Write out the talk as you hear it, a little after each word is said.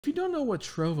If you don't know what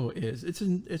Trovo is, it's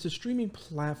a streaming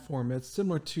platform that's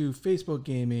similar to Facebook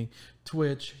Gaming,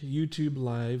 Twitch, YouTube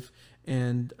Live,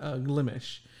 and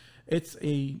Glimish.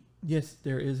 Yes,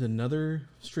 there is another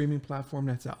streaming platform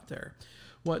that's out there.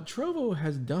 What Trovo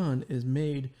has done is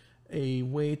made a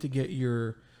way to get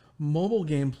your mobile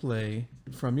gameplay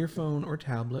from your phone or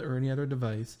tablet or any other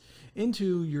device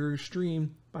into your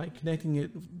stream by connecting it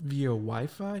via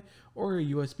Wi-Fi or a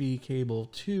USB cable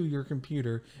to your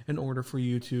computer in order for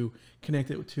you to connect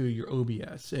it to your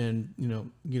OBS and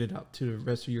get it out to the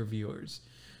rest of your viewers.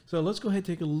 So let's go ahead and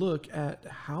take a look at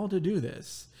how to do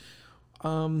this.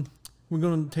 We're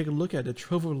going to take a look at the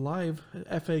Trovo Live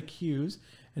FAQs,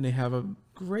 and they have a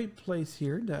great place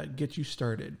here that gets you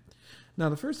started. Now,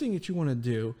 the first thing that you want to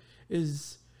do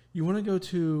is you want to go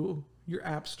to your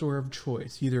app store of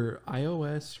choice, either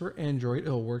iOS or Android.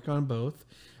 It'll work on both.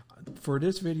 For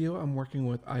this video, I'm working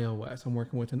with iOS. I'm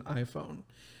working with an iPhone.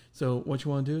 So what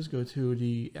you want to do is go to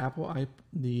the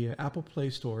Apple Play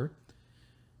Store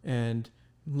and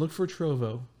look for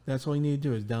Trovo. That's all you need to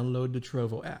do is download the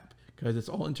Trovo app because it's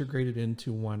all integrated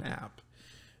into one app.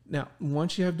 Now,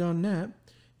 once you have done that,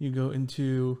 you go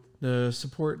into the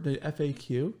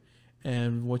FAQ.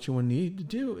 And what you will need to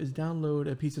do is download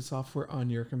a piece of software on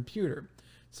your computer.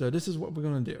 So this is what we're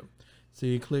going to do. So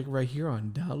you click right here on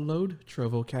Download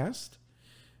TrovoCast.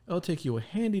 It'll take you a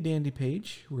handy dandy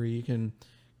page where you can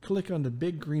click on the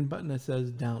big green button that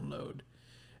says Download.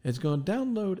 It's going to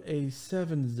download a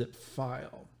 7-zip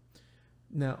file.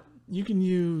 Now, you can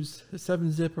use a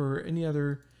 7-zip or any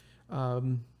other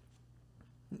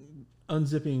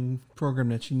unzipping program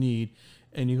that you need,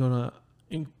 and you're going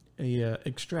to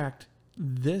extract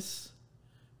this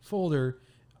folder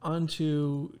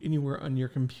onto anywhere on your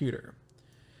computer.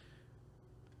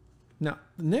 Now,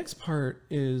 the next part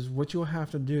is what you'll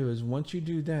have to do is once you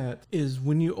do that is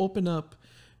when you open up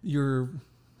your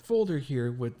folder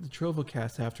here with the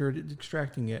TrovoCast after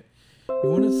extracting it, you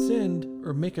want to send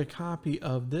or make a copy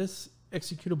of this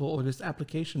executable or this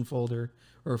application folder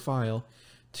or file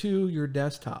to your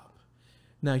desktop.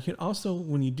 Now you can also,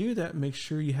 when you do that, make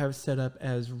sure you have it set up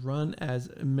as run as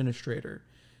administrator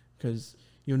because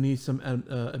you'll need some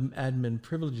admin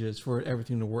privileges for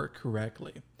everything to work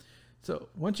correctly. So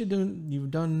once you've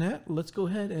done that, let's go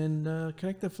ahead and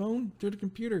connect the phone to the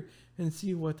computer and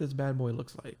see what this bad boy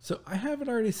looks like. So I have it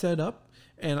already set up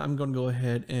and I'm going to go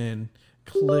ahead and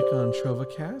click on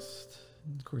TrovoCast.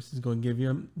 Of course, it's going to give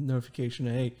you a notification,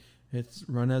 hey, it's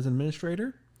run as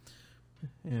administrator.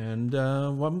 And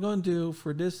what I'm going to do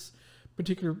for this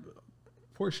particular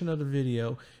portion of the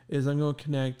video is I'm going to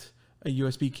connect a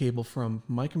USB cable from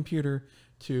my computer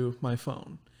to my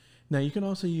phone. Now you can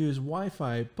also use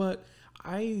Wi-Fi, but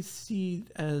I see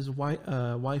as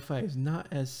Wi-Fi is not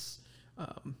as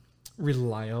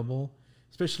reliable,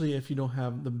 especially if you don't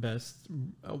have the best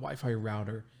Wi-Fi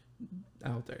router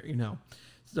out there,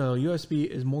 So USB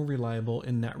is more reliable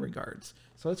in that regards.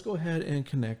 So let's go ahead and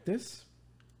connect this.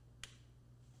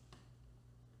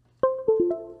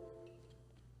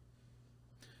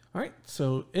 All right,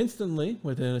 so instantly,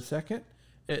 within a second,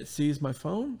 it sees my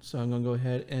phone. So I'm going to go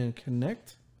ahead and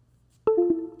connect.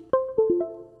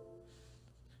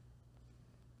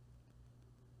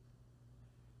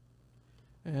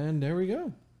 And there we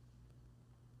go.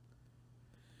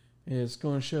 It's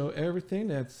going to show everything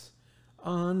that's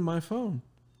on my phone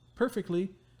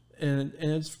perfectly. And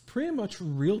it's pretty much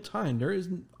real time. There is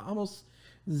almost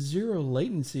zero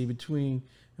latency between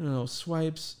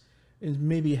swipes. And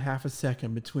maybe half a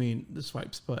second between the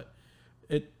swipes, but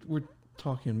we're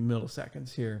talking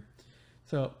milliseconds here.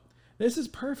 So this is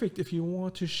perfect if you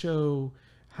want to show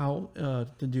how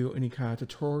to do any kind of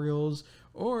tutorials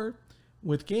or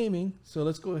with gaming. So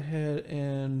let's go ahead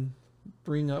and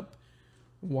bring up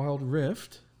Wild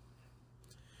Rift,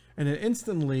 and it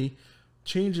instantly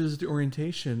changes the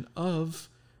orientation of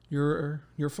your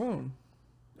phone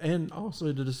and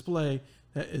also the display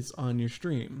that is on your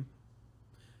stream.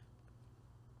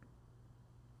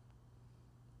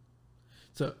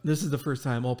 So this is the first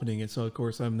time opening it, so of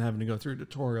course I'm having to go through a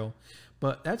tutorial,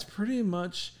 but that's pretty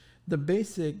much the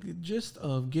basic gist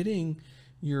of getting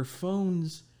your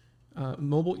phone's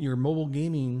mobile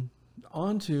gaming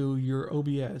onto your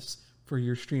OBS for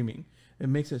your streaming. It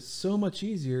makes it so much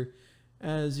easier.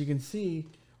 As you can see,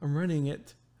 I'm running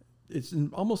it. It's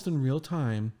almost in real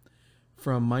time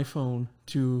from my phone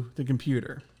to the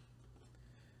computer.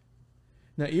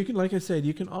 Now you can, like I said,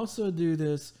 you can also do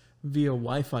this via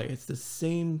Wi-Fi. It's the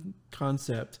same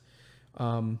concept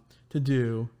to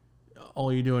do.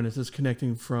 All you're doing is just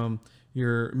connecting from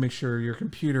make sure your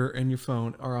computer and your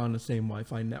phone are on the same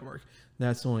Wi-Fi network.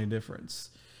 That's the only difference.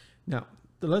 Now,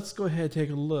 let's go ahead and take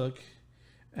a look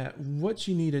at what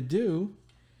you need to do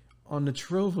on the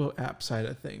Trovo app side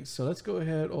of things. So let's go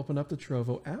ahead, open up the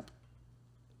Trovo app.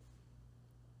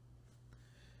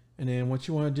 And then what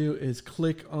you want to do is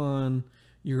click on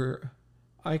your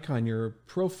icon, your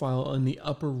profile in the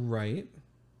upper right.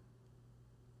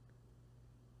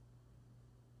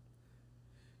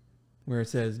 Where it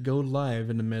says go live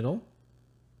in the middle.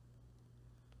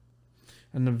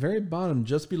 And the very bottom,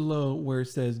 just below where it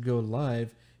says go live,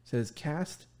 it says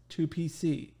cast to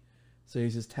PC. So you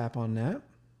just tap on that.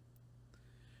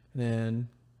 And then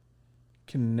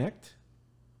connect.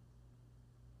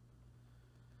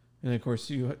 And of course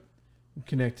you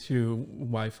connect to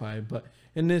Wi-Fi, but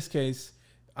in this case,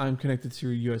 I'm connected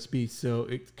through USB, so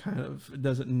it kind of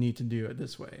doesn't need to do it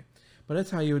this way. But that's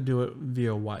how you would do it via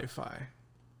Wi-Fi.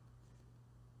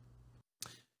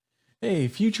 Hey,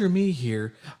 future me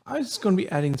here. I was going to be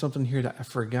adding something here that I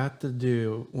forgot to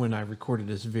do when I recorded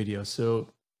this video, so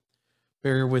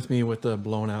bear with me with the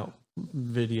blown out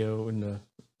video and the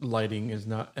lighting is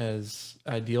not as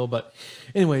ideal. But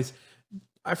anyways,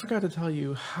 I forgot to tell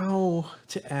you how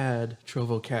to add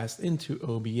TrovoCast into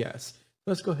OBS.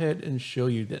 Let's go ahead and show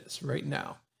you this right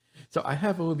now. So I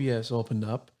have OBS opened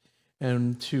up,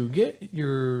 and to get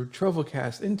your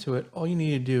TrovoCast into it, all you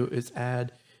need to do is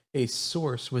add a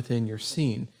source within your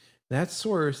scene. That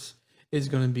source is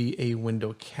going to be a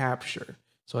window capture.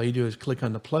 So all you do is click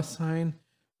on the plus sign,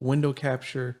 window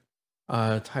capture,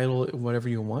 title it whatever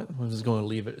you want. I'm just going to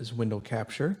leave it as window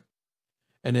capture.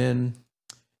 And then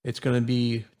it's going to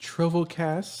be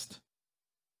TrovoCast.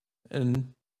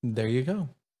 And there you go.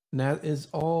 And that is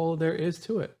all there is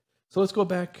to it. So let's go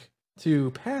back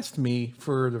to past me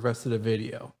for the rest of the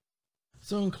video.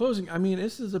 So in closing, I mean,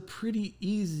 this is a pretty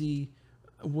easy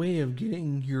way of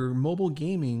getting your mobile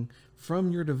gaming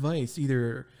from your device,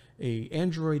 either a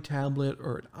Android tablet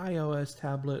or an iOS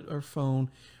tablet or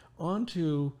phone,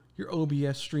 onto your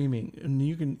OBS streaming. And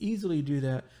you can easily do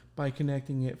that by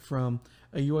connecting it from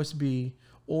a USB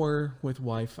or with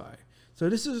Wi-Fi. So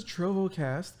this is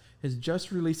TrovoCast. It's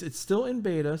just released. It's still in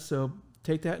beta, so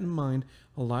take that in mind.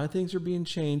 A lot of things are being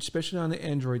changed, especially on the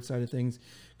Android side of things,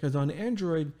 because on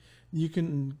Android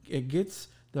it gets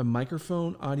the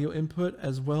microphone audio input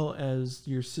as well as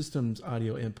your system's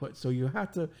audio input. So you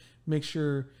have to make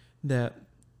sure that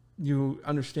you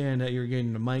understand that you're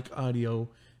getting the mic audio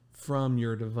from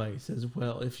your device as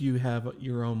well, if you have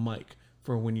your own mic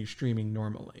for when you're streaming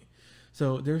normally.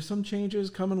 So there's some changes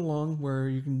coming along where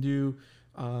you can do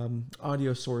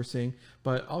audio sourcing,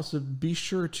 but also be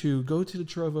sure to go to the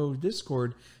Trovo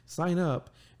Discord, sign up,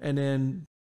 and then